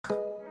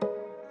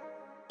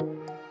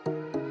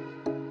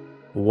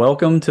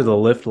Welcome to the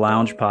Lift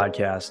Lounge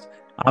podcast.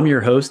 I'm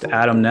your host,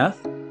 Adam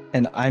Neff.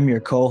 And I'm your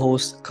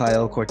co-host,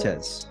 Kyle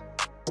Cortez.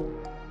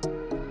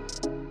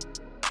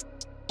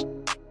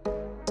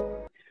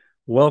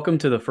 Welcome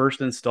to the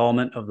first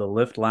installment of the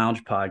Lift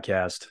Lounge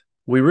podcast.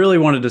 We really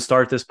wanted to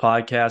start this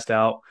podcast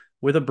out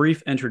with a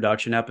brief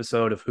introduction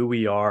episode of who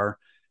we are,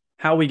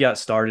 how we got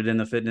started in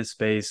the fitness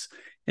space,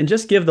 and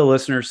just give the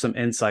listeners some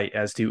insight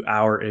as to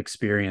our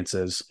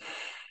experiences.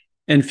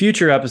 In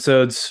future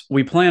episodes,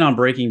 we plan on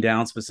breaking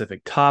down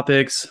specific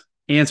topics,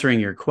 answering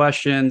your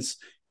questions,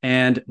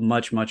 and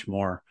much, much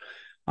more.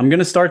 I'm going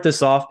to start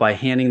this off by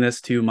handing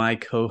this to my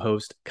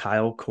co-host,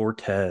 Kyle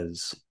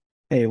Cortez.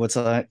 Hey, what's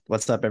up?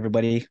 What's up,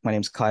 everybody? My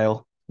name's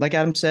Kyle. Like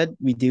Adam said,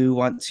 we do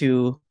want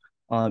to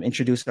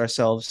introduce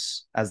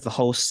ourselves as the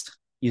host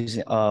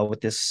using with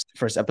this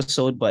first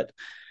episode. But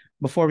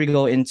before we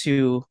go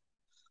into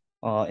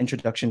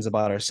introductions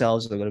about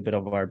ourselves, a little bit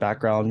of our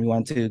background, we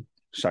wanted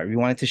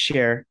to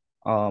share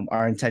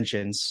our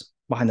intentions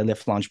behind the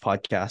Lift Launch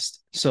podcast.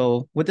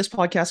 So with this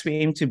podcast, we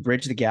aim to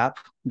bridge the gap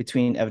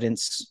between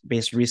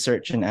evidence-based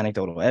research and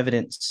anecdotal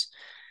evidence.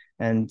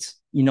 And,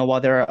 while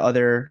there are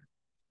other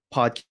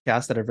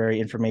podcasts that are very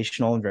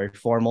informational and very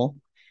formal,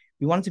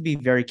 we want to be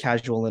very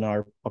casual in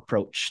our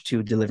approach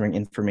to delivering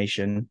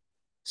information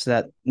so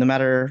that no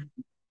matter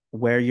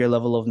where your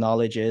level of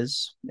knowledge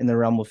is in the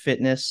realm of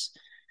fitness,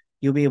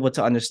 you'll be able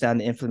to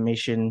understand the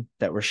information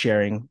that we're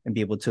sharing and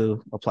be able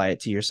to apply it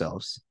to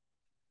yourselves.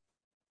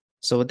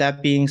 So with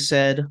that being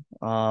said,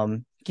 I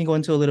can go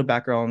into a little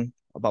background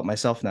about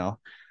myself now.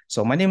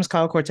 So my name is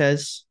Kyle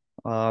Cortez,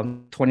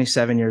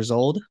 27 years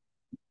old,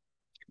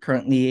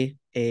 currently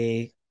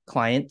a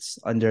client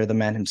under the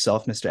man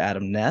himself, Mr.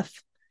 Adam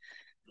Neff.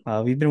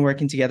 We've been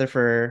working together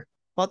for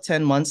about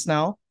 10 months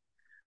now.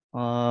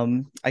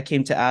 I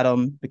came to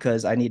Adam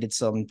because I needed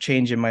some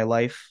change in my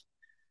life.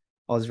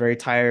 I was very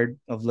tired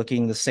of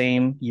looking the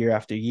same year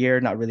after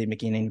year, not really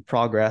making any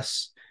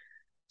progress.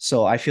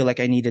 So I feel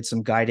like I needed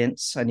some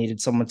guidance. I needed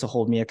someone to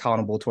hold me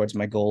accountable towards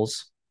my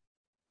goals.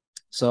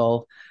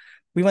 So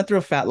we went through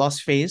a fat loss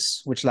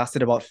phase, which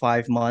lasted about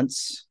 5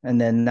 months. And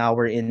then now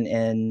we're in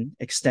an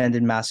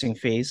extended massing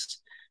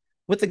phase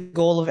with the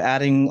goal of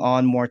adding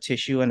on more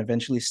tissue and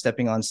eventually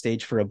stepping on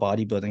stage for a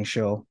bodybuilding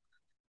show.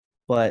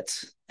 But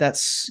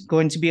that's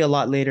going to be a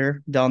lot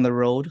later down the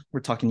road.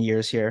 We're talking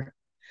years here.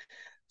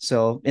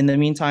 So in the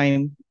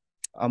meantime,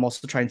 I'm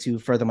also trying to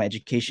further my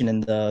education in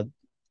the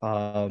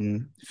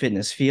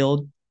fitness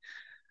field,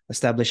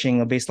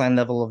 establishing a baseline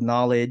level of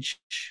knowledge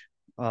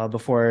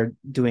before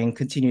doing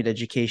continued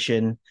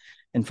education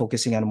and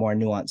focusing on more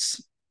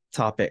nuanced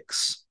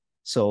topics.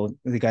 So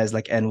the guys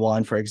like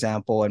N1, for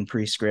example, and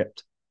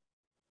Prescript,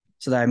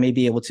 so that I may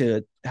be able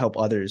to help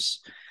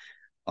others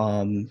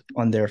on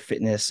their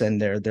fitness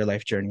and their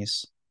life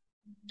journeys.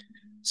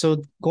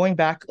 So going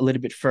back a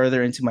little bit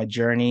further into my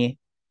journey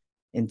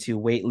into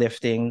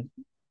weightlifting,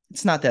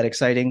 it's not that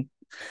exciting.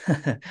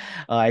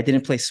 I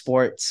didn't play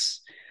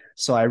sports,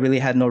 so I really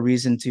had no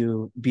reason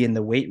to be in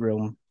the weight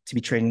room to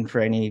be training for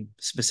any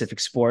specific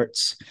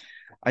sports.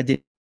 I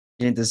didn't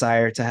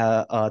desire to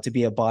have to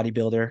be a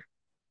bodybuilder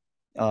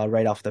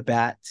right off the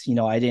bat.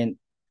 I didn't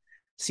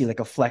see like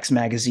a Flex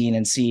magazine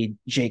and see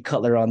Jay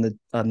Cutler on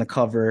the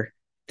cover,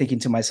 thinking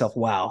to myself,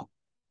 "Wow,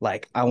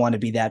 like I want to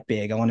be that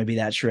big. I want to be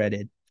that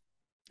shredded."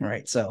 All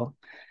right, so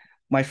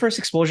my first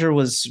exposure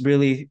was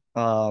really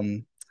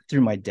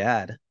through my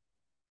dad.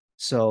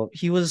 So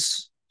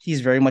he's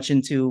very much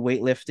into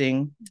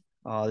weightlifting.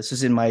 This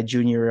is in my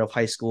junior year of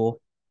high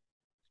school.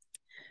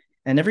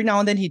 And every now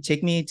and then he'd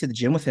take me to the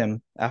gym with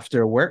him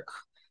after work.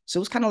 So it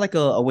was kind of like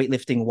a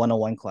weightlifting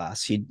 101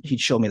 class. He'd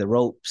show me the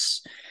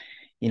ropes.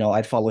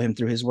 I'd follow him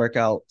through his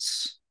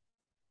workouts.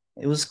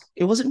 It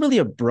wasn't really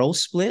a bro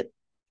split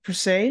per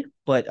se,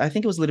 but I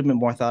think it was a little bit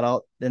more thought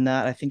out than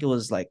that. I think it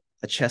was like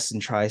a chest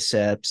and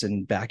triceps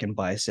and back and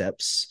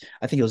biceps.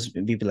 I think it was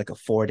maybe like a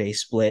 4-day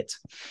split.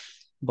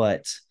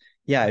 But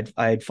yeah,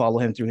 I'd follow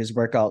him through his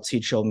workouts.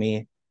 He'd show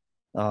me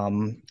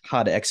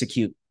how to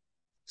execute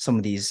some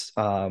of these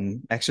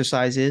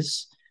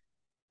exercises.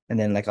 And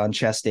then like on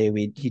chest day,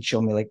 he'd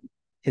show me like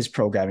his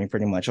programming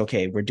pretty much.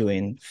 Okay, we're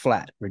doing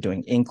flat, we're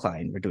doing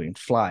incline, we're doing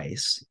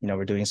flies,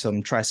 we're doing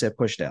some tricep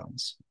push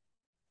downs.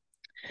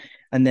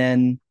 And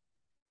then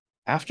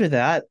after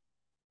that,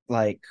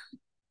 like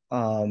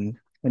when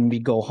we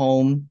go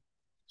home,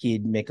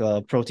 he'd make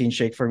a protein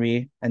shake for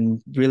me.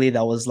 And really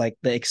that was like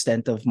the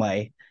extent of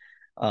my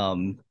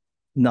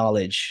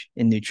knowledge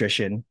in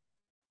nutrition.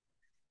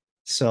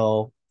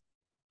 So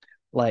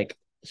like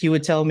he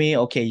would tell me,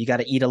 okay, you got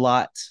to eat a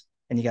lot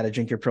and you got to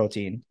drink your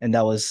protein. And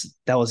that was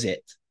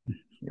it.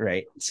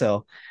 Right.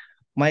 So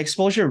my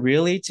exposure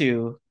really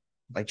to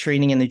like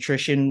training and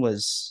nutrition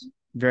was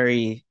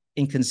very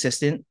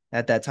inconsistent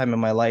at that time in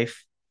my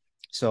life.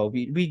 So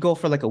we go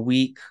for like a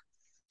week.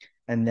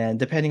 And then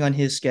depending on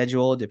his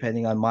schedule,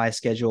 depending on my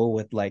schedule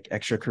with like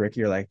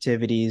extracurricular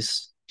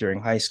activities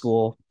during high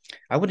school,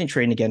 I wouldn't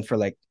train again for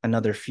like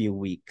another few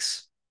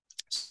weeks.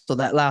 So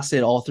that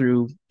lasted all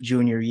through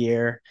junior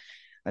year.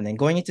 And then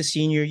going into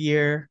senior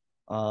year,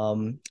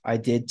 I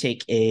did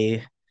take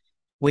a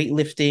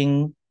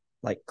weightlifting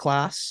like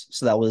class,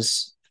 so that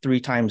was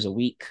 3 times a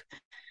week.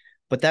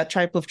 But that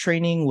type of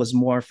training was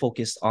more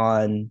focused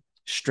on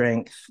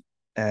strength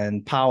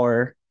and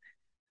power.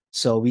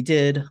 So we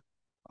did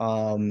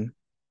um,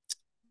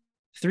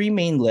 3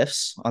 main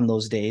lifts on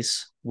those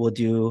days. We'll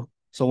do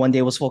so one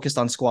day was focused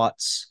on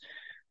squats,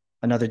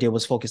 another day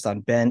was focused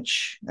on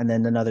bench, and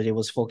then another day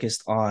was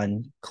focused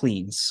on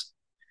cleans.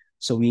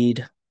 So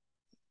we'd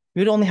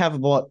only have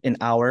about an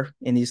hour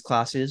in these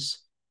classes.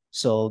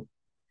 So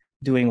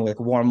doing like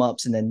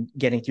warm-ups and then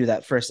getting through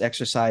that first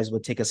exercise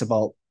would take us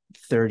about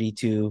 30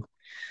 to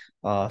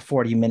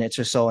 40 minutes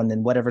or so. And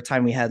then whatever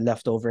time we had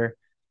left over,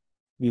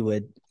 we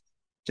would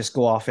just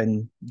go off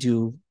and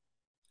do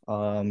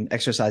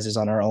exercises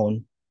on our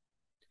own.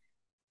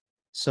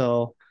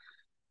 So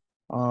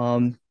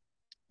um,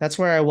 that's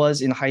where I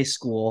was in high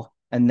school.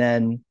 And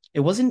then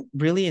it wasn't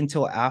really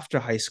until after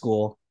high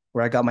school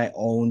where I got my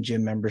own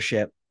gym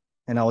membership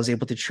and I was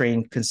able to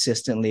train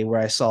consistently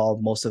where I saw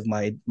most of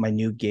my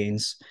new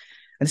gains.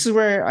 And this is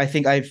where I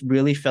think I've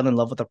really fell in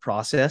love with the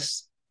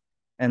process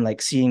and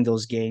like seeing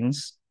those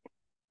gains.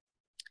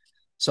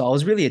 So I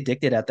was really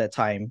addicted at that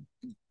time.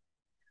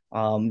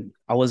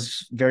 I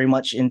was very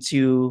much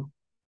into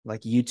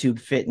like YouTube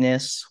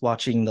fitness,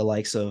 watching the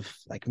likes of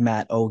like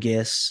Matt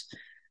Ogus,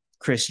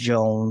 Chris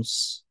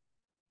Jones,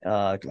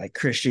 like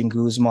Christian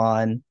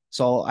Guzman.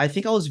 So I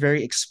think I was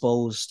very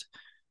exposed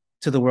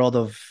to the world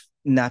of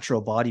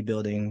natural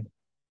bodybuilding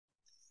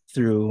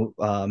through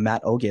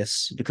Matt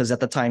Ogus because at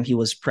the time he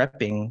was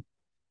prepping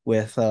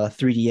with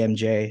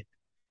 3DMJ.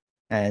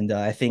 And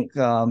I think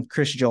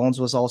Chris Jones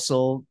was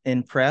also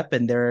in prep,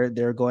 and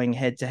they're going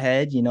head to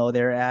head. You know,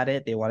 they're at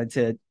it. They wanted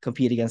to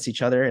compete against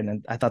each other,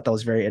 and I thought that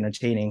was very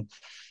entertaining.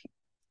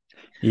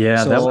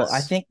 Yeah, that So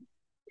I think,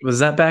 was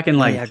that back in oh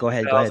like yeah, go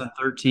ahead, go ahead.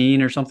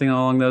 2013 or something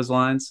along those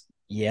lines?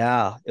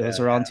 Yeah, it was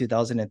Yeah. around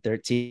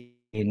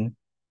 2013.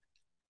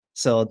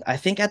 So I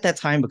think at that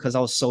time, because I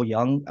was so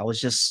young, I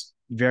was just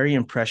very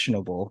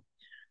impressionable.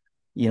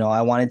 You know,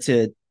 I wanted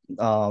to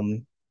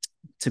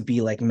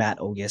be like Matt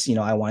Ogus. You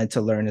know, I wanted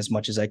to learn as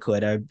much as I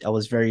could. I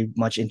was very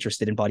much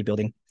interested in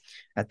bodybuilding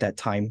at that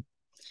time.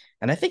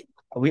 And I think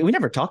we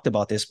never talked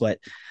about this, but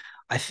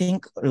I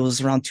think it was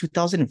around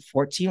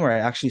 2014 where I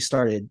actually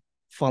started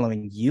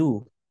following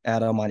you,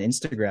 Adam, on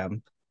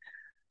Instagram.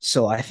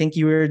 So I think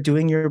you were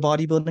doing your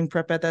bodybuilding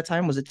prep at that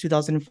time. Was it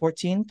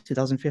 2014,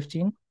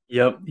 2015?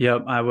 Yep,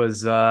 yep. I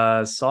was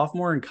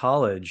sophomore in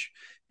college,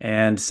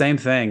 and same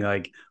thing,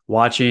 like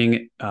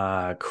watching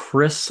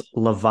Chris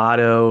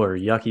Lovato or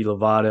Yucky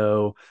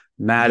Lovato,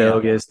 Matt Yeah.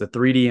 Ogus, the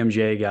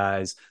 3DMJ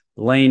guys,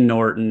 Lane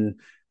Norton.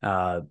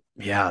 Yeah,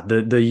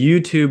 the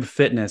YouTube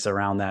fitness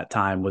around that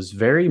time was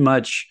very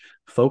much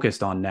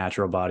focused on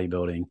natural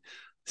bodybuilding.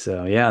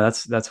 So yeah,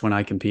 that's when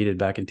I competed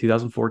back in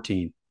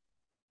 2014.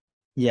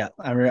 Yeah.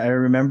 I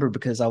remember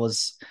because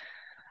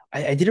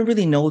I didn't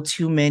really know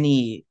too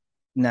many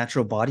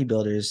natural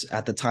bodybuilders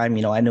at the time.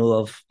 You know, I knew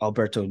of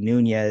Alberto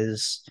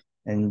Nunez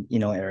and, you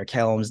know, Eric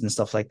Helms and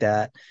stuff like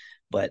that.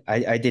 But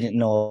I didn't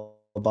know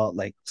about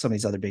like some of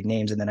these other big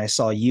names. And then I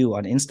saw you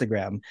on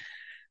Instagram.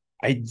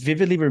 I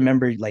vividly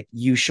remember like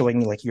you showing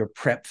me like your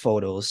prep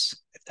photos.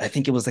 I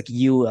think it was like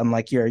you on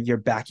like your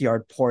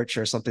backyard porch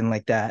or something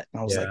like that.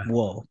 And I was like, Yeah.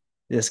 whoa,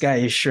 this guy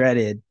is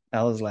shredded.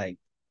 I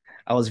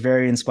was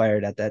very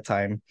inspired at that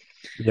time.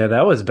 Yeah,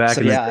 that was back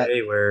So in the yeah,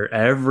 day where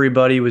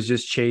everybody was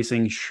just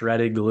chasing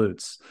shredded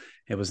glutes.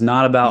 It was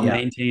not about yeah,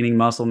 maintaining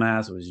muscle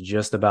mass, it was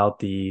just about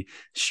the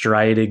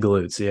striated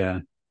glutes. Yeah.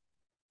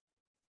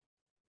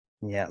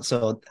 yeah.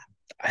 So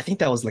I think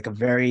that was like a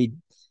very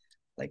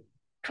like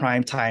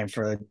prime time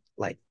for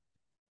like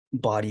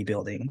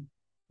bodybuilding,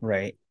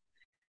 right?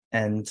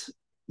 And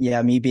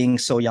yeah, me being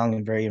so young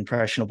and very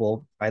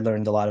impressionable, I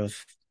learned a lot of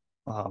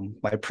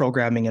my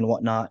programming and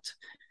whatnot,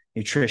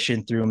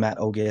 nutrition through Matt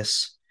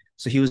Ogus.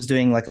 So he was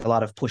doing like a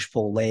lot of push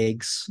pull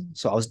legs.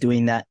 So I was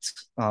doing that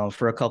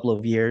for a couple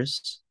of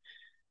years.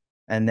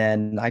 And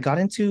then I got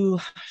into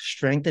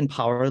strength and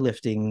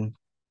powerlifting,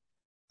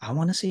 I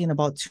want to say in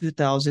about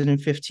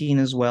 2015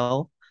 as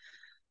well.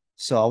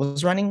 So I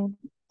was running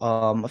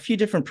a few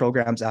different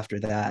programs after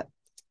that.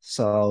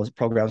 So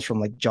programs from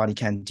like Johnny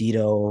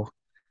Candido.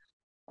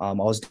 I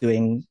was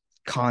doing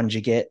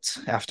conjugate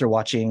after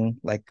watching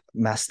like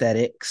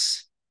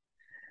Masthetics.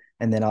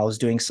 And then I was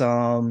doing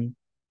some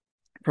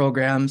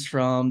programs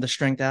from the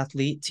Strength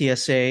Athlete,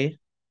 TSA.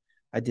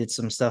 I did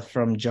some stuff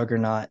from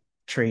Juggernaut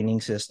Training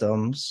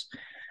Systems.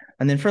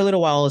 And then for a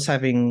little while, I was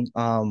having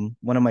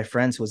one of my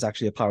friends who was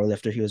actually a power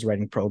lifter. He was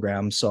writing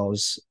programs. So I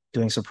was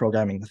doing some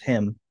programming with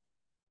him.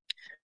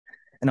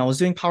 And I was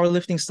doing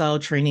powerlifting style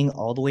training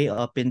all the way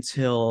up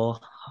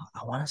until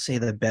I want to say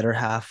the better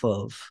half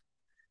of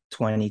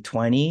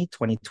 2020,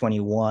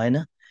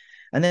 2021.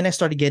 And then I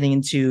started getting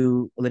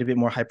into a little bit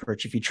more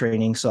hypertrophy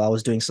training. So I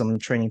was doing some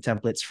training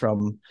templates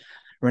from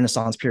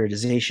Renaissance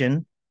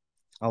Periodization.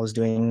 I was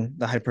doing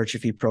the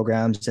hypertrophy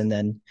programs and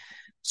then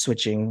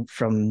switching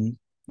from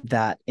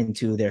that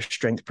into their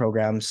strength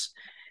programs.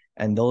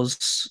 And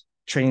those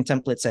training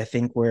templates, I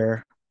think,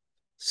 were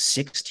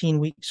 16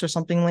 weeks or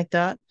something like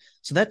that.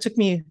 So that took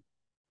me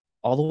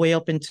all the way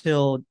up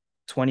until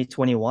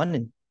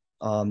 2021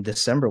 in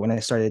December when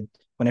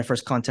I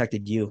first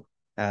contacted you,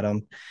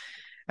 Adam.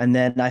 And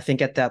then I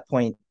think at that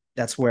point,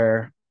 that's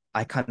where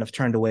I kind of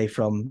turned away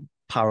from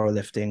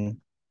powerlifting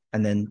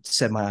and then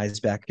set my eyes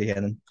back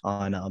again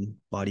on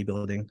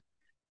bodybuilding.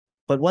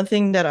 But one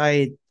thing that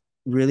I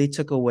really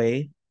took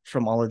away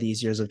from all of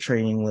these years of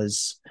training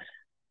was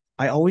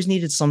I always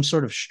needed some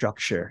sort of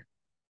structure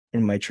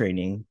in my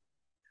training.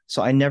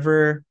 So I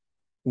never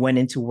went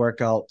into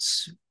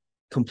workouts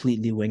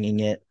completely winging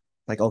it.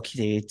 Like,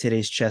 okay,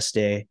 today's chest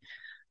day.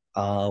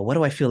 What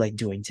do I feel like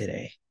doing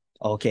today?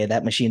 Okay,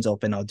 that machine's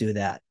open, I'll do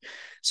that.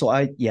 So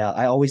I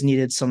always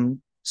needed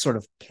some sort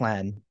of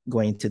plan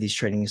going into these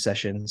training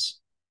sessions.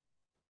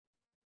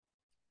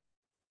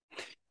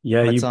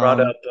 Yeah, you But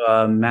brought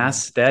up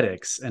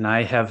masthetics, and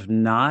I have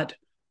not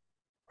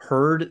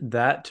heard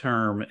that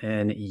term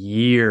in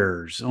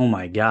years. Oh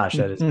my gosh,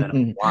 that has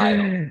been a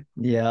while.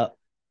 yeah,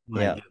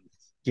 My yeah, goodness.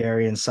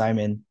 Gary and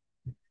Simon.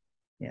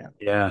 Yeah.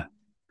 Yeah.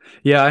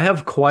 Yeah, I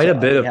have quite So a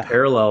bit of yeah.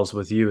 parallels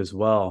with you as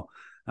well.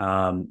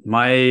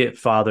 My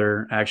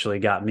father actually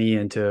got me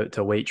into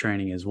weight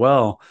training as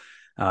well.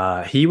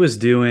 He was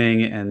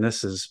doing, and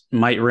this is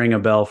might ring a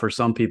bell for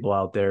some people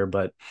out there,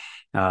 but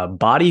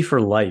Body for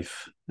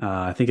Life.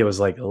 I think it was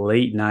like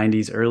late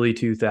 90s, early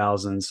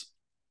 2000s.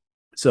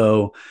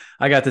 So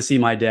I got to see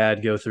my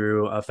dad go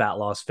through a fat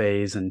loss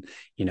phase and,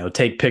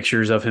 take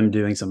pictures of him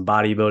doing some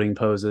bodybuilding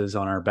poses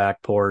on our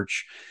back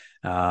porch.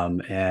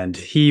 And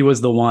he was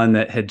the one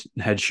that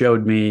had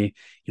showed me,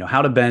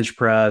 how to bench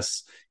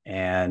press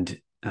and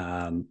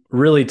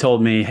really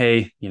told me,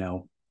 hey,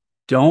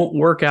 don't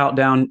work out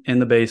down in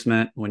the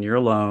basement when you're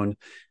alone.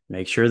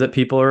 Make sure that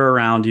people are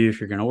around you if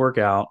you're going to work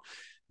out.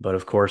 But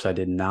of course, I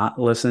did not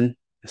listen.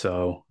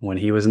 So when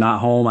he was not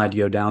home, I'd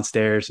go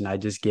downstairs and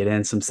I'd just get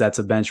in some sets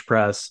of bench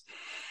press.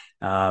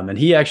 And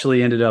he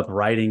actually ended up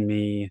writing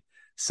me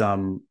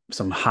some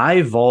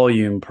high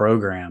volume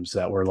programs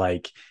that were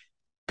like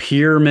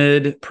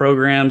pyramid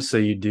programs. So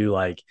you do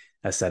like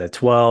a set of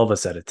 12, a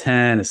set of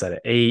 10, a set of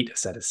 8, a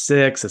set of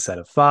 6, a set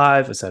of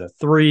 5, a set of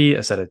 3,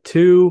 a set of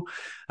 2.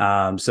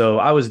 So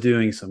I was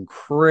doing some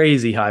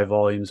crazy high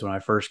volumes when I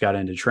first got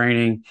into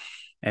training.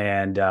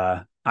 And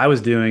I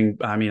was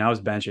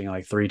benching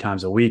like 3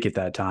 times a week at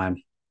that time.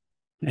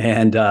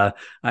 And I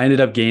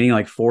ended up gaining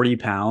like 40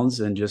 pounds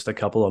in just a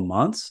couple of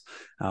months.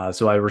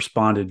 So I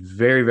responded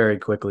very, very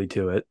quickly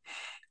to it.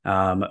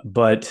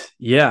 But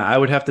yeah, I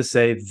would have to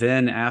say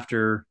then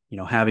after,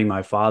 having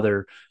my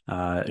father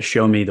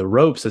show me the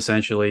ropes,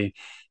 essentially,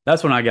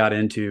 that's when I got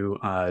into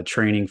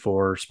training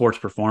for sports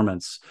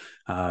performance.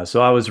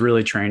 So I was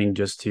really training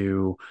just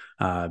to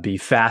be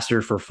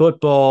faster for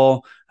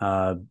football,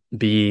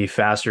 be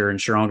faster and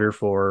stronger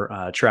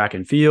for track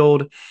and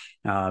field.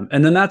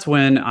 And then that's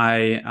when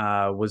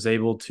I was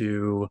able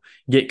to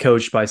get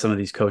coached by some of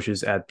these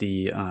coaches at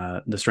the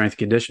strength and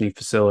conditioning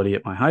facility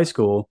at my high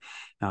school.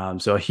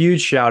 So a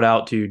huge shout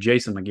out to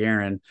Jason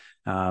McGarren.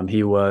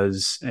 He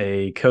was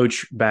a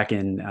coach back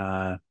in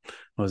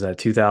what was that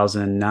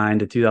 2009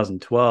 to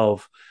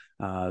 2012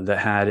 that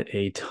had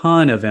a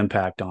ton of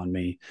impact on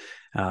me.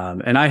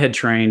 And I had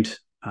trained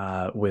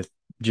with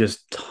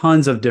just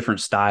tons of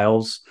different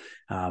styles.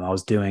 I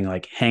was doing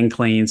like hang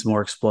cleans,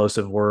 more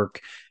explosive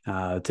work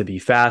to be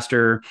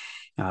faster.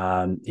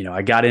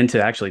 I got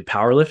into actually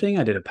powerlifting.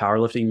 I did a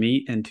powerlifting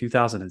meet in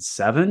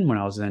 2007 when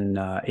I was in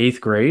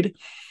eighth grade.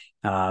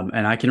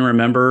 And I can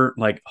remember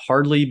like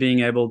hardly being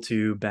able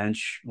to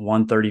bench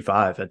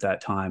 135 at that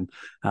time.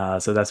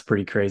 So that's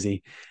pretty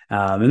crazy.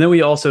 And then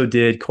we also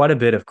did quite a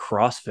bit of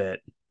CrossFit.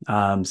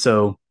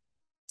 So,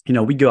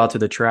 we'd go out to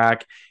the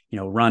track,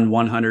 run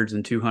 100s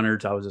and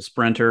 200s. I was a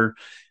sprinter.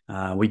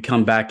 We'd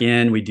come back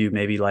in, we'd do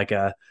maybe like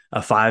a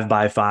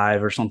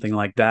 5x5 or something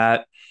like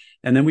that.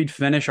 And then we'd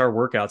finish our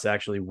workouts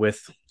actually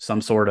with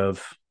some sort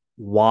of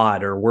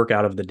WOD or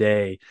workout of the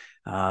day.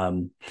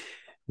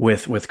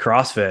 With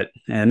CrossFit.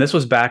 And this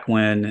was back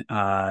when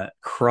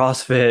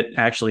CrossFit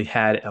actually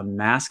had a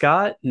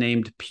mascot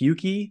named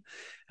Pukey.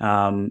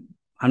 I'm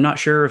not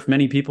sure if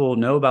many people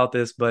know about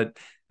this, but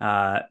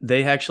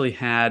they actually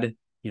had,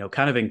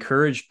 kind of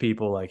encouraged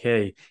people like,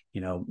 hey,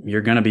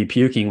 you're going to be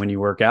puking when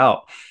you work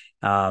out.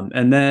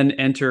 And then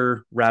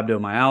enter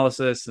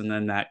rhabdomyolysis, and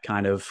then that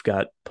kind of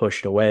got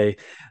pushed away.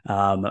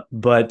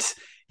 But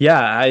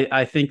yeah,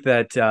 I think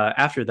that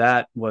after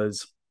that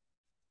was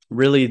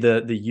really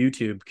the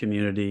YouTube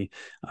community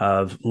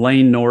of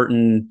Lane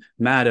Norton,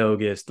 Matt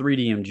Ogus,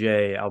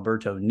 3DMJ,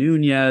 Alberto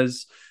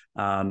Nunez.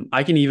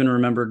 I can even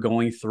remember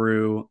going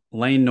through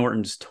Lane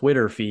Norton's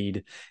Twitter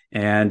feed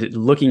and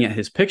looking at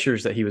his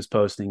pictures that he was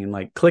posting and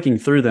like clicking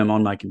through them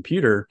on my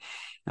computer,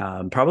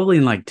 probably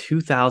in like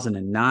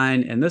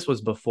 2009. And this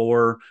was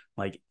before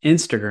like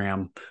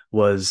Instagram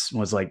was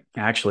like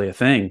actually a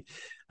thing.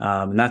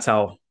 And that's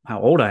how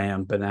old I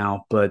am, but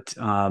now,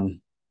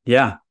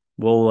 yeah,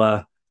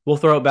 we'll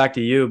throw it back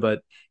to you,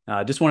 but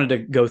just wanted to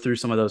go through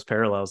some of those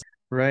parallels.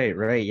 Right,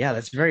 right. Yeah,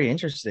 that's very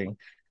interesting.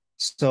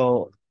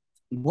 So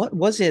what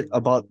was it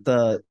about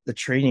the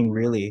training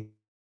really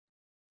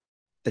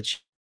that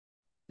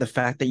the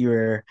fact that you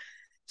were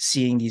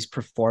seeing these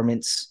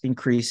performance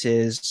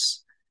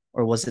increases,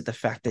 or was it the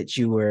fact that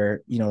you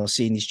were,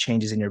 seeing these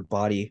changes in your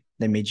body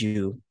that made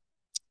you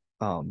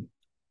um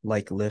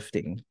like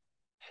lifting?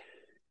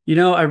 You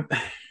know,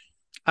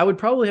 I would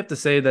probably have to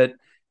say that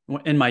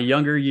in my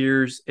younger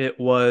years, it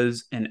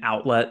was an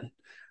outlet.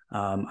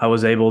 I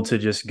was able to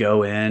just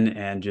go in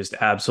and just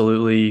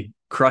absolutely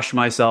crush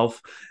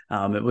myself.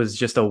 It was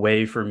just a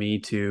way for me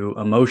to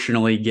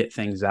emotionally get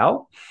things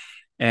out.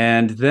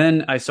 And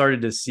then I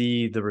started to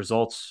see the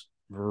results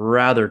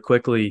rather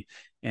quickly.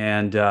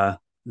 And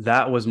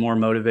that was more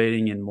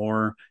motivating and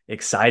more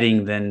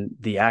exciting than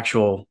the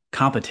actual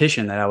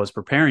competition that I was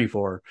preparing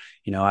for.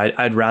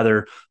 I'd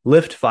rather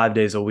lift 5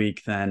 days a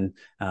week than,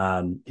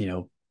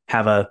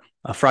 have a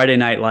Friday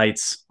night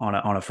lights on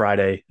a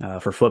Friday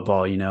for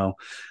football.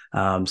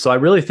 So I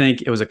really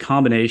think it was a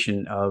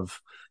combination of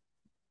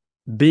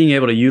being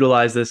able to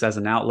utilize this as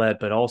an outlet,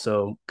 but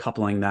also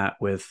coupling that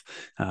with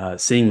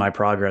seeing my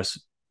progress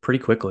pretty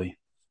quickly.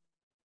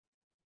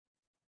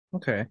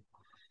 Okay.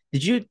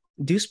 Did you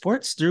do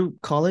sports through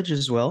college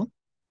as well?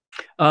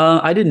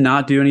 I did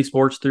not do any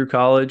sports through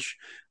college.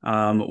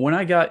 When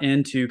I got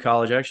into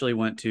college, I actually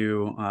went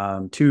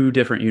to two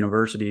different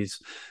universities.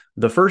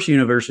 The first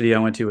university I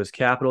went to was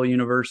Capital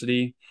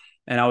University,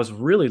 and I was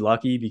really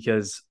lucky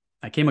because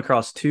I came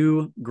across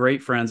two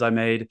great friends I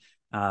made.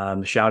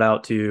 Shout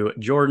out to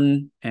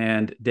Jordan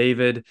and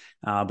David.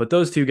 But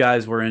those two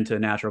guys were into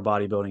natural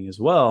bodybuilding as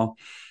well.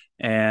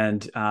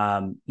 And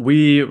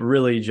we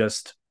really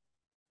just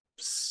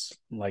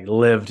like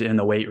lived in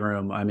the weight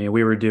room. I mean,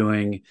 we were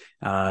doing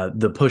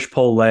the push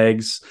pull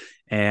legs,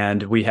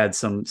 and we had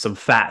some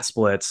fat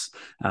splits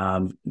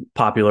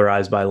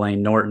popularized by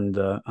Lane Norton,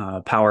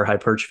 the power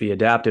hypertrophy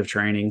adaptive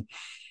training.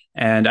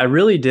 And I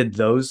really did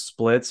those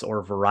splits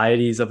or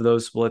varieties of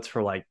those splits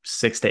for like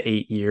 6 to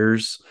 8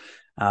 years,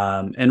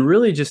 and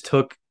really just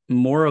took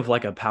more of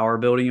like a power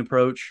building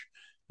approach.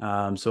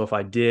 So if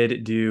I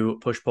did do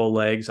push pull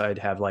legs, I'd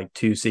have like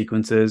two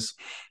sequences.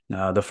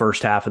 The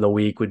first half of the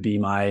week would be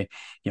my,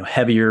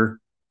 heavier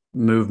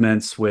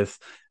movements with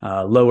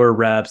lower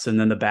reps, and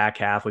then the back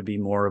half would be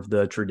more of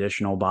the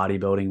traditional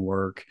bodybuilding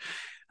work.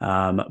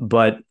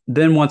 But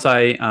then once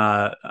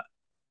I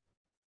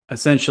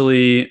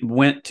essentially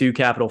went to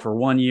Capital for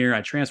 1 year,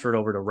 I transferred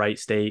over to Wright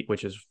State,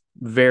 which is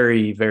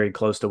very, very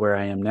close to where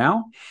I am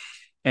now.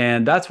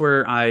 And that's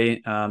where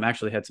I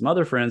actually had some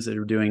other friends that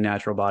were doing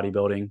natural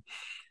bodybuilding,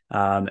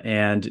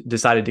 and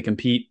decided to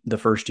compete the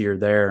first year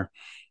there.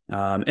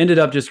 Ended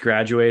up just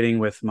graduating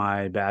with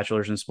my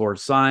bachelor's in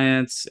sports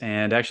science,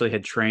 and actually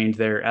had trained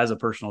there as a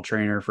personal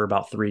trainer for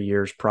about 3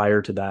 years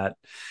prior to that.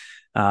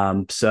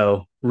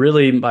 So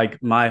really,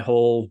 like my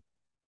whole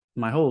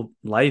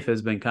life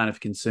has been kind of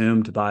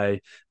consumed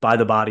by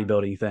the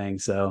bodybuilding thing.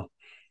 So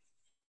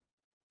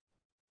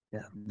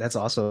Yeah, that's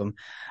awesome.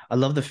 I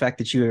love the fact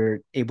that you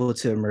were able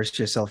to immerse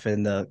yourself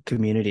in the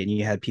community and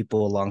you had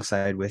people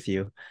alongside with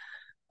you.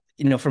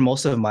 For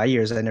most of my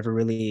years, I never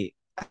really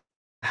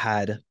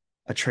had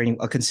a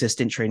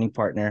consistent training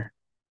partner,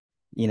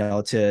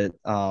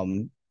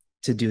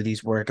 to do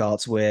these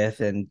workouts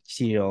with and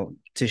to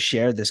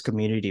share this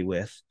community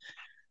with.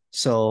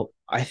 So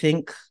I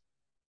think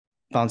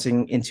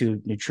bouncing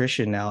into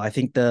nutrition now, I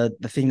think the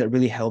thing that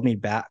really held me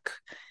back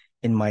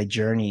in my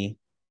journey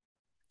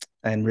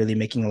and really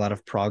making a lot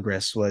of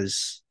progress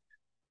was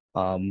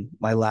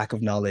my lack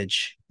of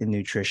knowledge in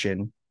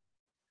nutrition.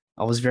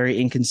 I was very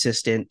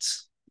inconsistent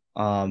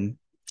um,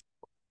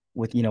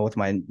 with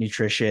my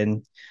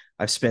nutrition.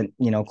 I've spent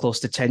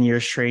close to 10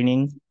 years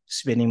training,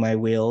 spinning my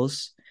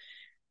wheels,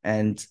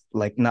 and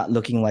like not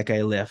looking like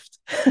I lift.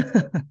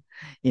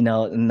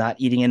 Not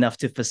eating enough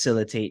to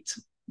facilitate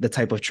the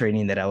type of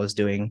training that I was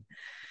doing.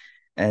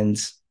 And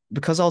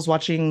because I was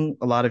watching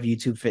a lot of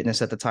YouTube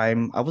fitness at the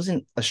time, I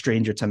wasn't a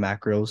stranger to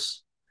macros,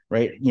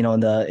 right?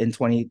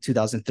 In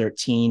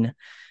 2013,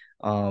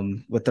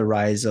 with the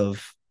rise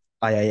of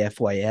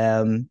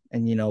IIFYM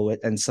and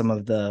and some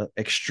of the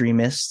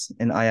extremists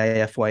in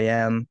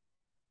IIFYM,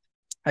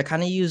 I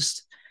kind of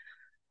used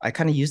I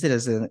kind of used it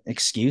as an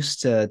excuse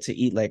to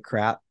eat like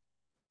crap,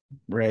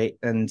 right?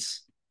 And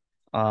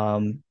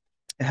um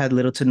it had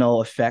little to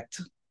no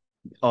effect,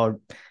 or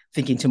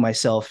thinking to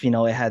myself,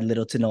 it had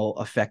little to no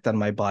effect on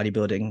my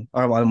bodybuilding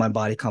or on my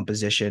body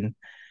composition,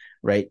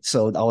 right?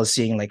 So I was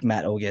seeing like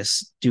Matt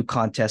Ogus do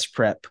contest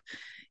prep,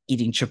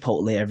 eating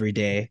Chipotle every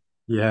day,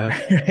 yeah,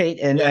 right?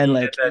 And yeah, and he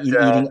like had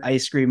that. eating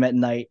ice cream at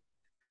night.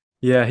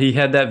 Yeah, he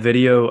had that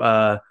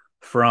video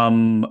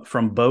from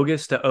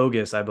bogus to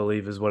ogus, I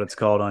believe is what it's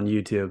called on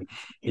YouTube.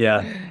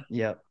 Yeah.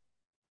 Yeah,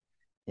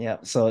 yeah.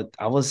 So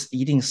I was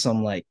eating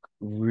some like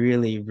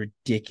really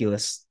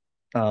ridiculous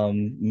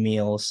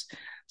meals.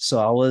 So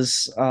I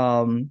was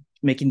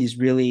making these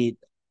really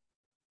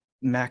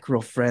macro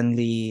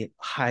friendly,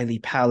 highly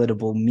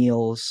palatable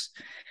meals.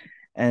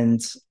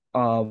 And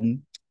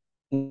um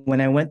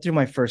when I went through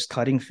my first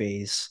cutting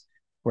phase,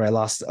 where I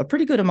lost a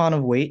pretty good amount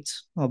of weight,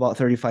 about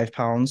 35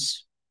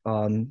 pounds,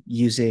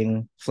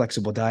 using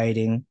flexible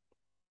dieting.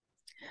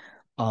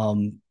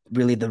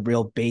 Really the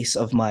real base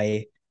of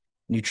my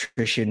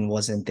nutrition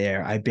wasn't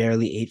there. I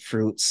barely ate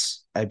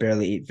fruits. I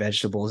barely ate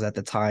vegetables at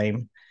the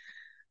time.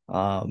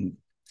 Um,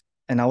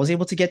 and I was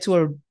able to get to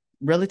a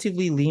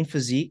relatively lean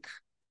physique,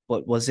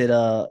 but was it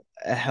a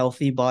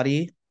healthy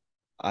body?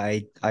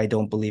 I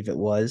don't believe it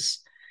was.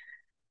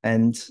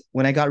 And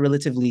when I got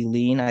relatively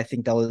lean, I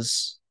think that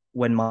was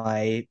when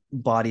my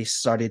body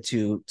started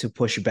to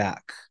push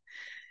back,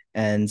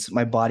 and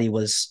my body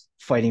was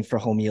fighting for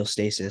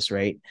homeostasis,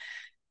 right?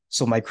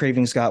 So my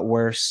cravings got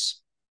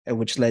worse,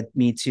 which led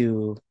me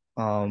to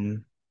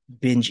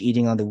binge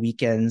eating on the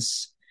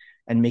weekends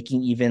and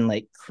making even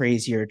like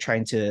crazier,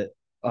 trying to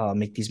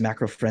make these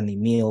macro friendly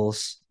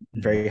meals,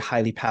 very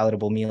highly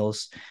palatable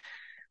meals,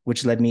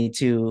 which led me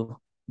to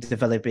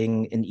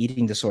developing an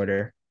eating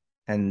disorder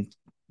and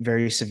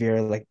very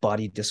severe like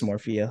body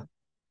dysmorphia.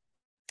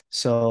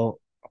 So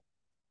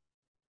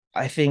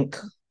I think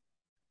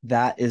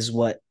that is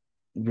what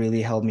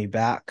really held me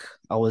back.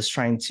 I was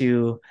trying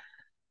to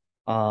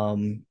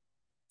um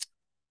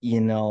you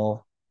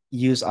know,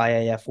 use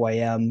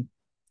IIFYM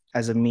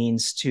as a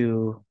means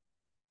to,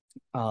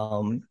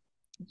 um,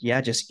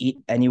 yeah, just eat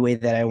any way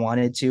that I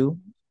wanted to,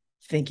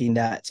 thinking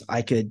that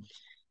I could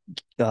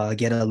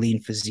get a lean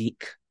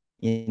physique,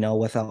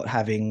 without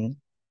having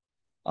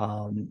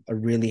a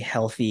really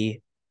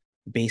healthy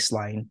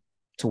baseline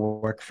to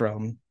work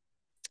from.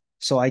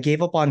 So I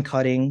gave up on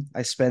cutting.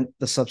 I spent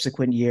the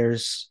subsequent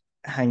years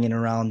hanging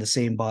around the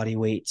same body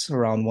weights,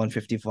 around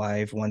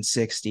 155,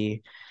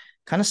 160,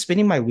 kind of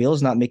spinning my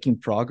wheels, not making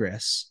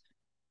progress.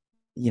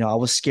 I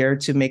was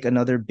scared to make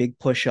another big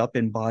push up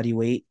in body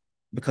weight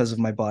because of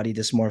my body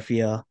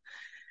dysmorphia.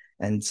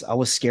 And I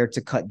was scared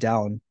to cut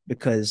down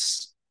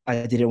because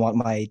I didn't want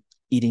my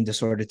eating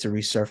disorder to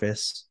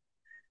resurface.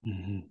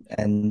 Mm-hmm.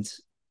 And,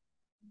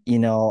 you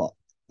know,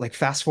 like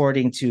fast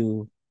forwarding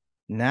to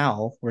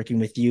now working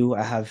with you,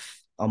 I have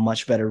a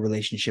much better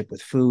relationship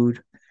with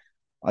food.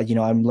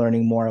 I'm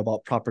learning more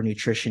about proper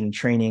nutrition and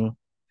training,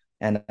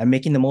 and I'm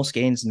making the most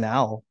gains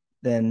now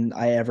than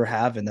I ever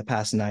have in the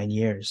past 9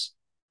 years.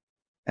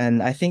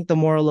 And I think the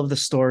moral of the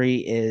story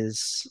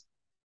is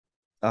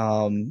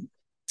um,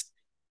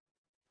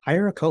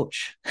 hire a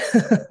coach.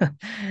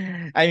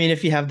 I mean,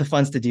 if you have the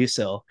funds to do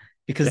so,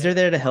 because they're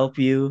there to help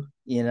you,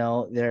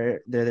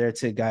 they're there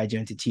to guide you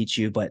and to teach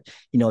you. But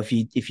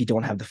if you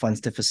don't have the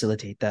funds to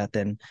facilitate that,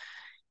 then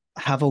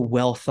have a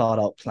well thought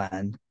out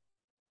plan,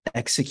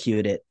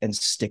 execute it, and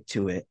stick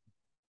to it.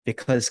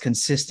 Because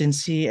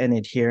consistency and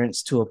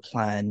adherence to a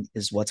plan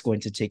is what's going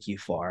to take you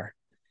far.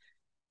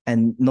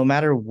 And no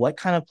matter what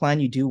kind of plan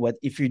you do, what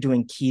if you're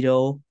doing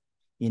keto,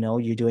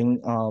 you're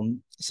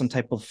doing some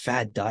type of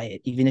fad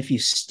diet, even if you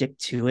stick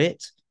to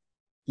it,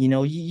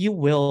 you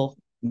will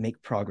make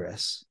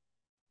progress.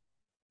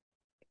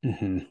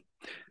 Mm-hmm.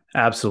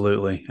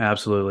 Absolutely.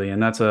 Absolutely.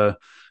 And that's a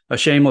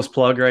shameless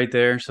plug right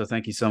there. So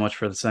thank you so much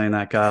for saying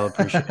that, Kyle.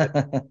 Appreciate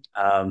it.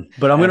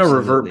 But I'm going to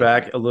revert Absolutely.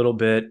 back a little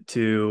bit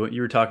to,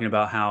 you were talking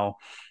about how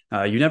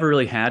you never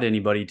really had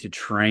anybody to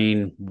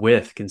train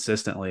with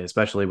consistently,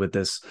 especially with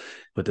this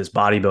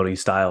bodybuilding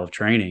style of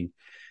training.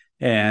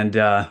 And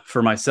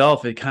for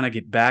myself, it kind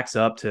of backs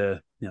up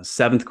to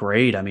seventh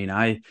grade. I mean,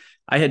 I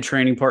had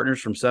training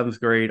partners from seventh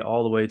grade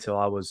all the way till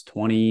I was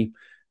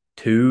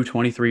 22,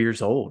 23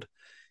 years old.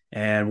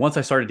 And once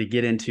I started to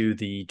get into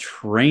the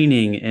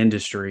training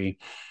industry,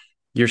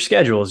 your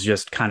schedule is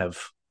just kind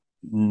of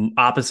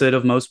opposite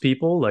of most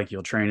people. Like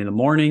you'll train in the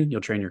morning,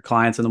 you'll train your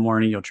clients in the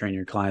morning, you'll train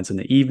your clients in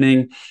the evening,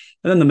 and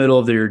then the middle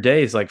of your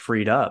day is like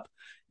freed up.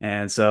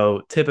 And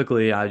so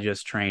typically I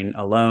just train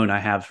alone.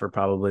 I have for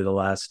probably the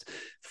last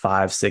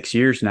 5, 6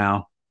 years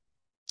now.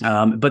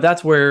 But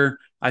that's where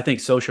I think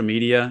social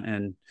media,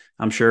 and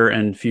I'm sure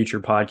in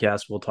future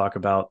podcasts, we'll talk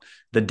about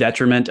the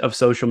detriment of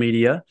social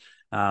media.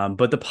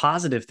 But the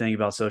positive thing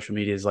about social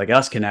media is like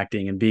us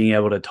connecting and being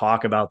able to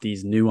talk about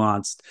these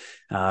nuanced,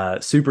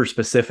 super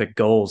specific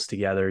goals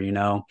together,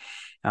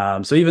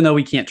 So even though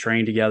we can't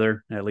train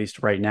together, at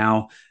least right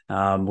now,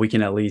 we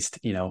can at least,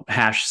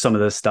 hash some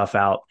of this stuff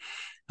out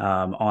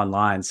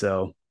online.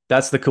 So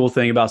that's the cool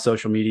thing about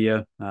social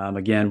media.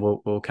 Again,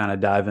 we'll kind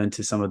of dive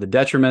into some of the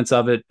detriments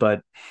of it,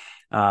 but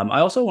I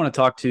also want to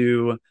talk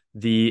to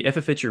the if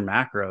it fits your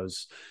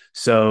macros.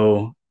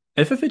 So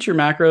if it fits your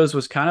macros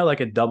was kind of like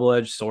a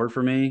double-edged sword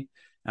for me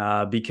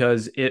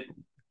because it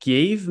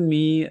gave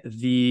me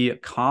the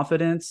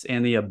confidence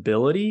and the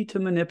ability to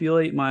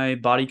manipulate my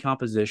body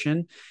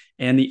composition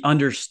and the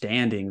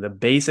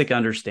basic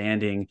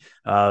understanding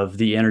of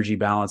the energy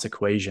balance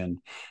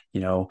equation.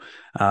 So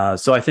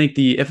I think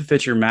the if it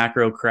fits your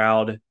macro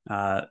crowd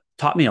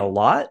taught me a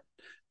lot.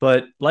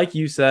 But like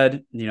you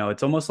said,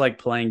 it's almost like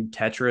playing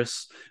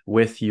Tetris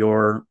with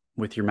your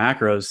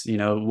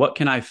macros. What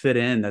can I fit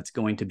in that's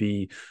going to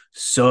be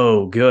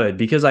so good?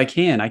 Because I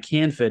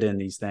can fit in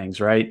these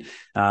things, right?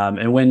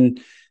 And when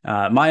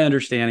my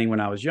understanding when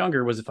I was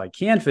younger was if I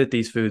can fit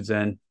these foods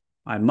in,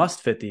 I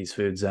must fit these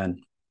foods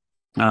in.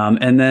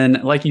 And then,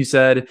 like you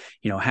said,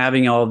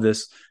 having all of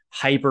this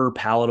hyper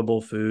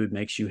palatable food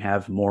makes you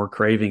have more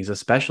cravings,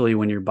 especially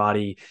when your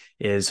body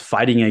is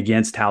fighting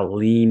against how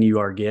lean you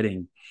are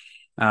getting.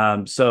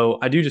 So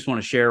I do just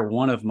want to share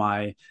one of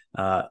my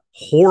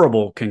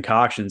horrible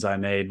concoctions I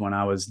made when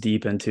I was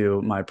deep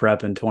into my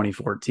prep in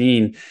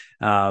 2014.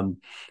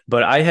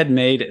 But I had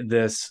made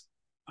this,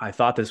 I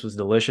thought this was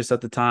delicious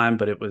at the time,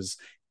 but it was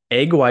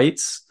egg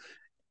whites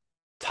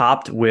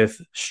topped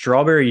with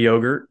strawberry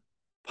yogurt,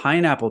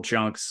 pineapple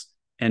chunks,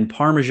 and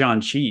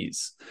Parmesan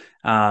cheese.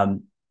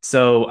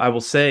 So I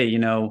will say,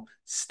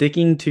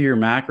 sticking to your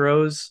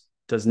macros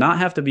does not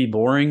have to be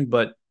boring,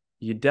 but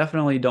you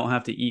definitely don't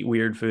have to eat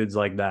weird foods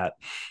like that.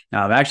 It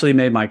actually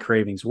made my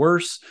cravings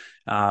worse.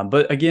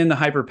 But again, the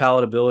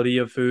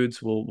hyperpalatability of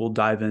foods, we'll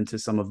dive into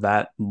some of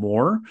that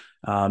more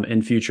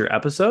in future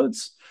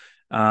episodes.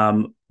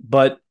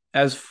 But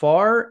as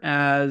far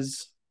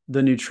as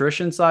the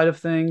nutrition side of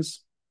things,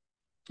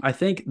 I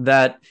think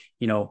that,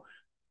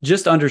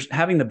 just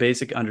having the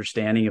basic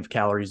understanding of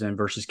calories in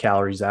versus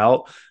calories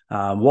out,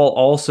 while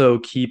also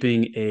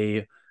keeping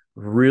a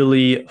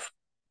really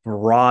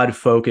broad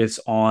focus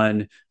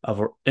on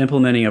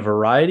implementing a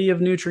variety of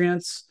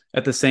nutrients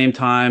at the same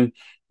time,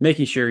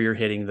 making sure you're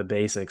hitting the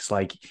basics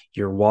like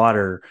your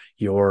water,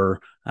 your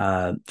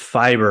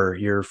fiber,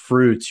 your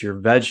fruits, your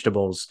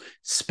vegetables,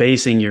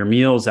 spacing your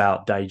meals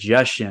out,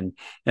 digestion.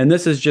 And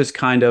this is just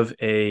kind of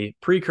a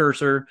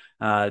precursor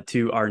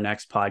to our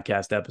next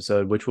podcast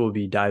episode, which we'll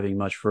be diving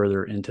much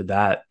further into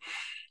that.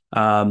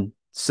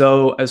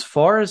 So as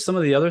far as some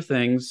of the other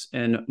things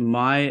in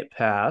my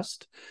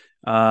past,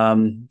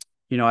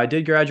 I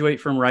did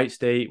graduate from Wright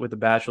State with a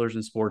bachelor's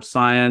in sports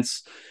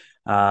science.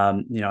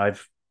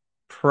 I've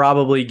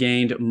probably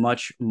gained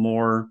much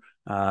more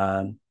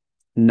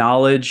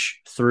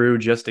knowledge through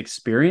just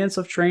experience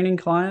of training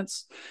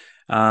clients.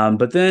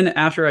 But then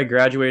after I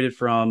graduated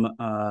from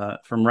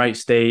Wright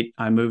State,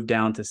 I moved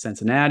down to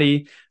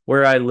Cincinnati,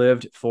 where I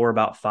lived for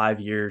about 5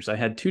 years. I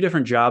had 2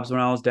 different jobs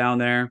when I was down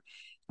there.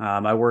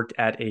 I worked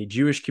at a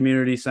Jewish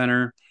community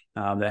center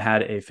that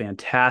had a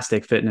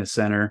fantastic fitness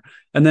center,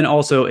 and then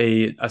also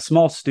a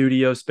small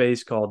studio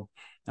space called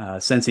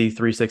Cincy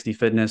 360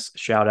 Fitness.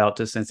 Shout out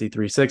to Cincy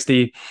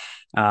 360.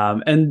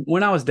 And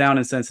when I was down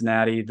in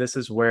Cincinnati, this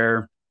is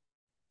where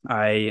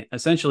I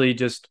essentially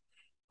just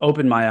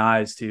opened my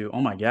eyes to,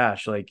 oh my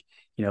gosh,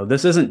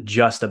 this isn't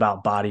just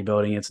about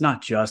bodybuilding. It's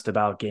not just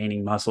about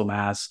gaining muscle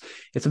mass.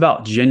 It's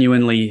about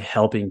genuinely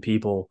helping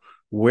people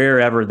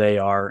wherever they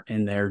are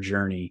in their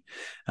journey.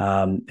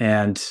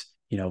 And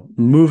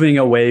moving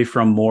away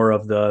from more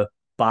of the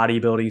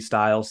bodybuilding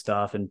style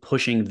stuff and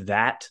pushing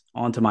that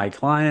onto my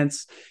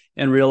clients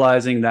and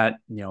realizing that,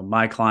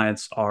 my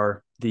clients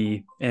are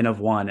the N of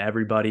one.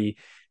 Everybody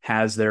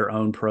has their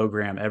own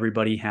program.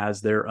 Everybody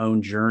has their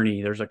own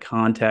journey. There's a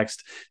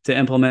context to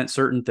implement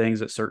certain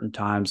things at certain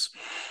times.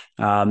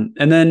 And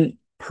then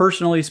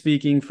personally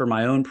speaking, for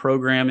my own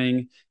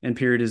programming and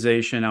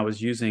periodization, I was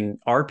using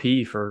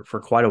RP for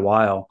quite a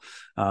while.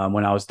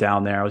 When I was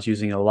down there, I was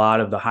using a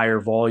lot of the higher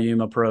volume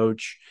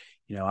approach.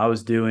 I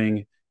was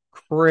doing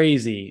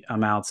crazy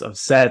amounts of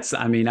sets.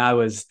 I mean, I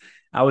was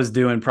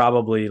doing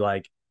probably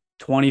like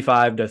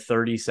 25 to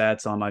 30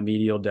 sets on my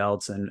medial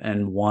delts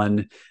and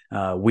one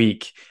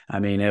week. I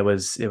mean, it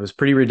was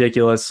pretty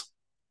ridiculous.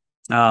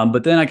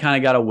 But then I kind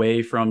of got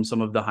away from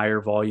some of the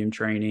higher volume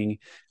training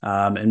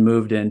and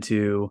moved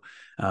into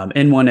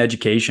N1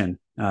 education.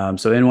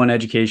 So N1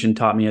 education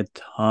taught me a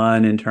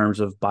ton in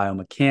terms of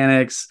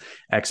biomechanics,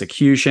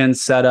 execution,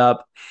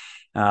 setup.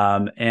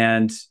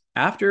 And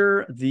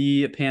after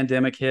the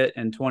pandemic hit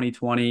in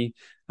 2020,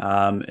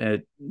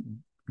 it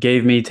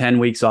gave me 10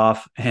 weeks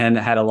off and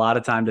had a lot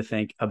of time to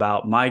think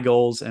about my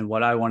goals and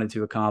what I wanted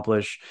to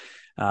accomplish.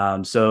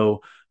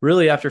 So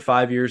really, after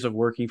 5 years of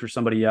working for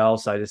somebody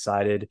else, I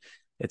decided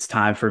it's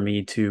time for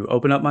me to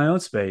open up my own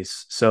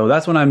space. So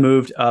that's when I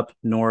moved up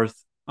north.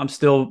 I'm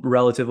still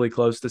relatively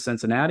close to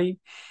Cincinnati,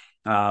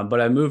 but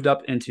I moved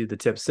up into the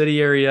Tip City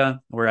area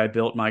where I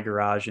built my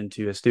garage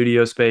into a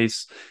studio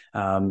space.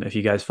 If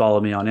you guys follow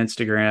me on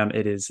Instagram,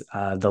 it is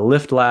the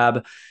Lift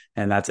Lab,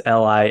 and that's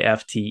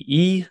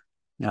LIFTE.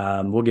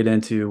 We'll get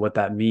into what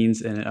that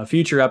means in a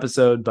future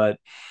episode, but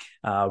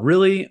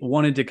really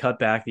wanted to cut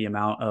back the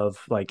amount of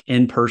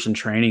in-person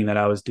training that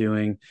I was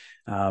doing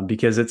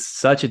because it's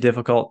such a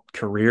difficult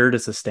career to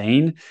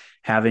sustain,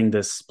 having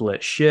this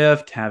split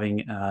shift,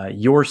 having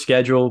your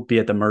schedule be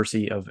at the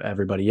mercy of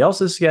everybody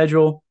else's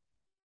schedule.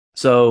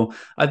 So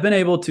I've been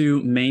able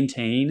to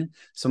maintain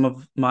some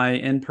of my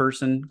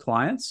in-person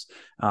clients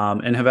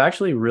and have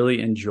actually really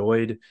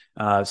enjoyed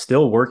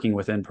still working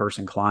with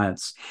in-person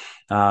clients.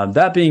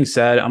 That being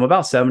said, I'm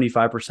about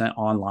 75%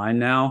 online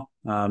now,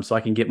 so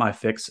I can get my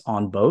fix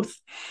on both.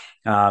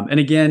 And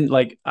again,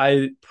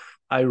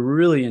 I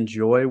really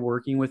enjoy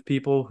working with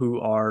people who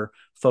are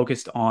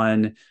focused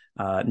on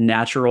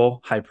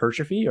natural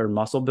hypertrophy or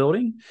muscle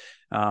building.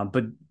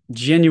 But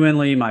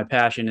genuinely, my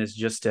passion is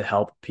just to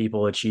help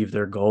people achieve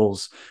their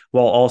goals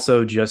while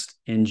also just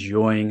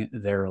enjoying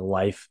their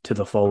life to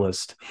the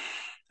fullest.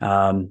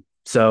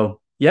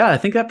 So Yeah, I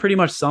think that pretty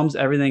much sums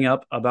everything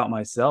up about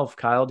myself.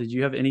 Kyle, did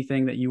you have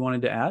anything that you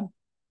wanted to add?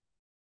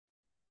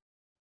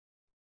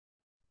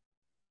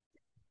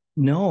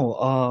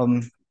 No,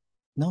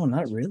 no,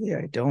 not really.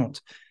 I don't.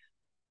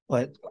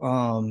 But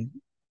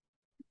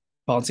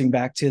bouncing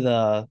back to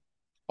the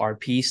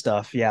RP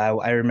stuff, yeah,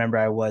 I remember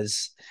I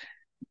was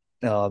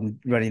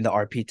running the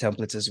RP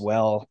templates as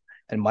well,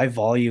 and my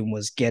volume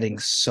was getting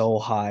so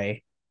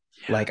high.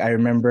 Like I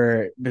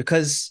remember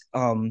because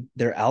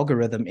their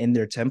algorithm in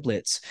their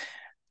templates,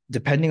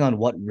 depending on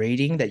what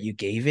rating that you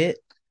gave it,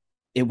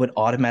 it would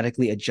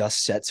automatically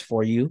adjust sets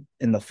for you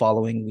in the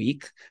following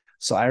week.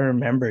 So I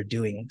remember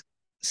doing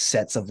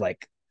sets of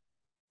like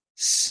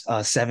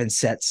 7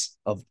 sets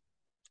of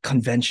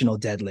conventional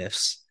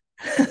deadlifts,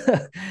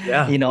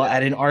 Yeah.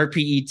 at an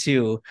RPE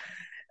too.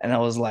 And I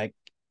was like,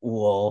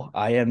 whoa,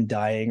 I am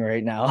dying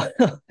right now.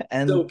 So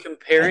And I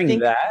comparing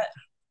think, that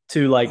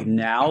to like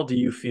now, do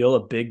you feel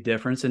a big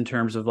difference in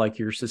terms of like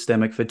your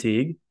systemic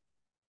fatigue?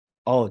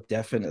 oh,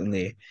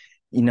 definitely.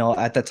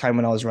 At the time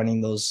when I was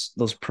running those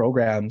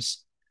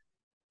programs,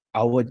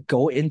 I would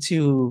go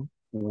into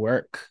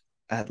work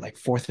at like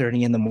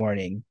 4:30 in the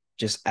morning,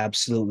 just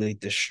absolutely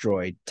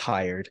destroyed,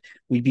 tired.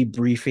 We'd be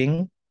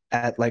briefing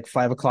at like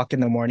 5 o'clock in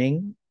the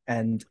morning,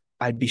 and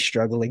I'd be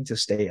struggling to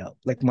stay up.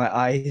 Like my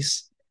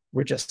eyes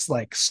were just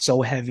like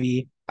so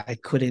heavy. I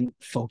couldn't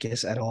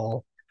focus at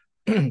all.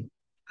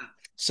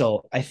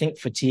 So I think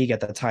fatigue at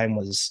the time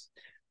was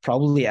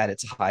probably at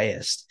its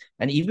highest.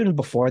 And even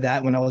before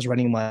that, when I was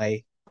running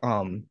my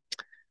um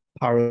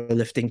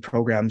powerlifting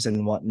programs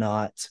and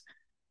whatnot,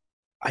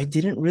 I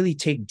didn't really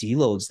take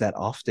deloads that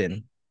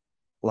often.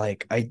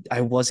 Like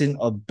I wasn't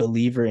a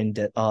believer in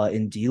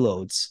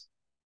deloads.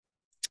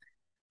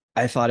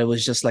 I thought it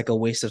was just like a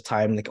waste of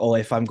time. Like, oh,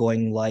 if I'm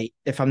going light,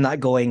 if I'm not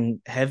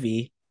going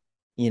heavy,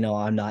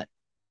 I'm not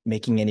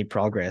making any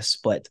progress.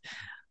 But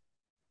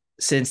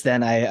since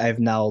then, I've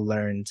now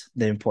learned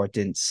the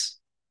importance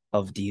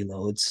of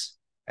deloads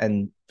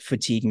and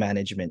fatigue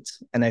management.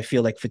 And I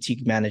feel like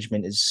fatigue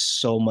management is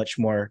so much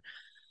more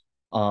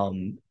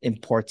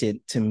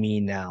important to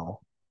me now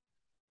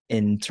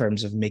in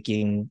terms of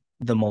making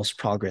the most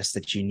progress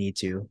that you need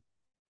to.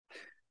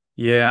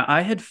 Yeah,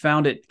 I had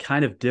found it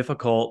kind of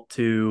difficult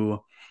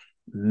to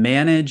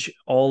manage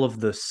all of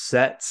the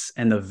sets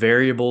and the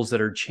variables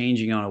that are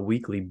changing on a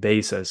weekly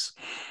basis.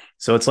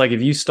 So it's like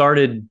if you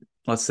started,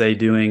 let's say,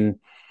 doing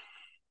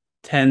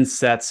 10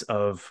 sets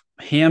of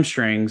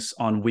hamstrings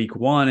on week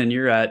one and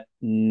you're at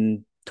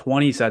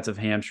 20 sets of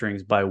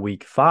hamstrings by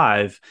week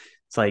five,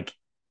 it's like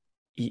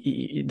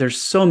there's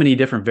so many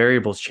different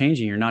variables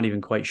changing. You're not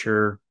even quite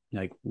sure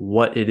like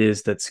what it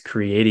is that's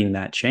creating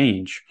that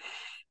change.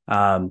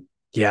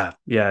 Yeah,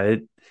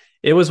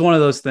 it was one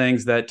of those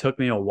things that took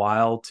me a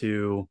while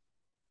to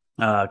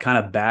kind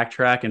of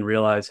backtrack and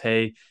realize,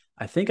 hey,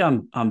 I think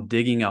I'm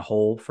digging a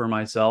hole for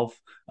myself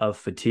of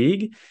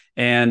fatigue.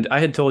 And I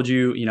had told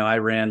you, I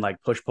ran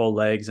like push pull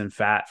legs and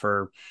fat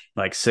for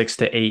like 6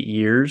 to 8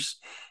 years,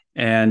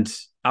 and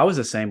I was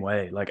the same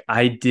way. Like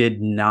I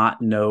did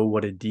not know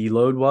what a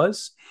deload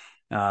was.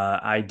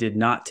 I did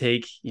not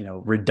take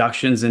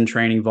reductions in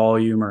training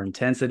volume or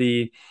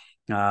intensity.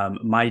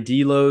 My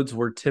deloads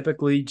were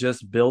typically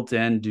just built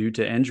in due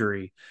to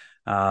injury.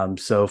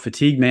 So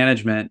fatigue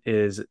management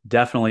is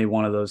definitely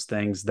one of those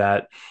things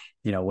that,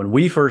 when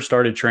we first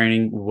started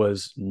training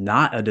was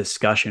not a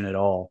discussion at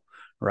all,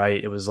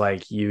 right? It was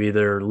like you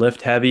either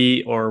lift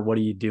heavy or what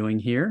are you doing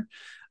here?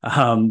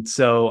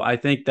 So I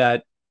think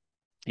that,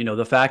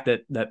 the fact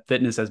that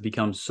fitness has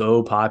become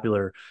so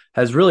popular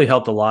has really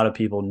helped a lot of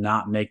people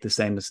not make the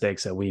same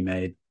mistakes that we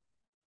made.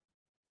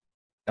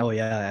 Oh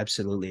yeah,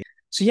 absolutely.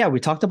 So yeah, we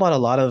talked about a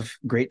lot of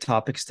great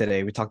topics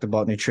today. We talked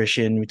about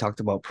nutrition, we talked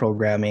about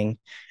programming,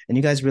 and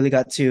you guys really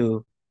got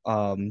to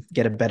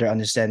get a better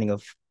understanding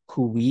of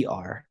who we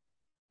are.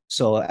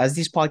 So as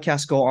these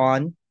podcasts go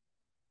on,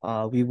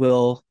 we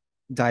will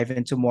dive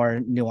into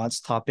more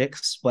nuanced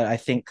topics, but I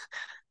think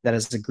that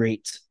is a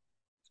great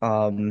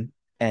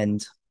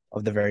end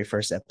of the very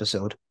first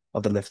episode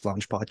of the Lift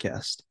Lounge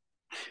podcast.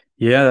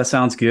 Yeah, that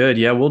sounds good.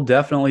 Yeah, we'll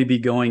definitely be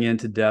going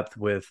into depth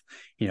with,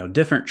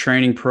 different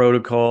training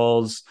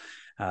protocols,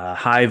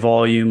 high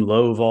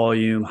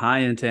volume, high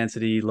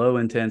intensity, low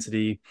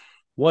intensity,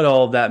 what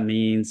all of that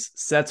means,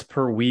 sets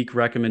per week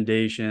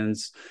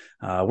recommendations.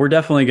 We're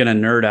definitely going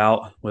to nerd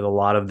out with a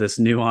lot of this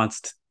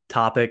nuanced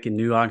topic and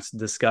nuanced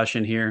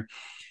discussion here.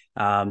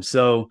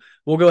 So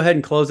we'll go ahead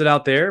and close it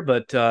out there.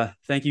 But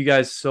thank you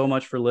guys so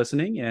much for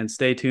listening, and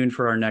stay tuned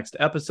for our next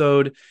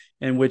episode,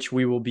 in which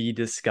we will be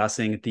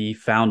discussing the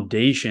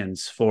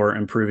foundations for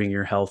improving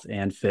your health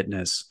and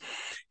fitness.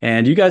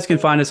 And you guys can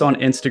find us on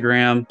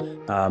Instagram.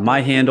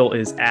 My handle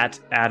is at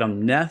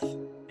Adam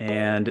Neth,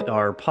 and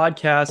our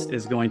podcast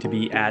is going to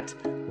be at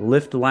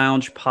Lift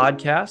Lounge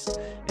Podcast.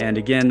 And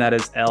again, that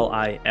is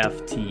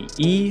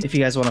LIFTE. If you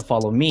guys want to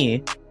follow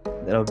me,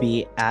 that'll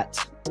be at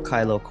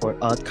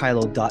Kylo.Cortez.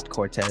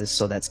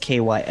 So that's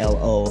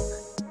KYLO.CORTEZ.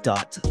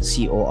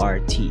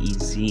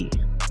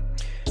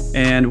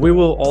 And we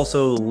will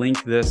also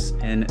link this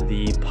in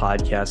the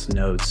podcast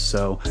notes.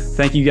 So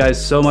thank you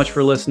guys so much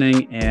for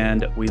listening,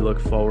 and we look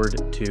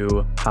forward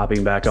to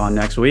hopping back on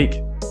next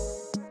week.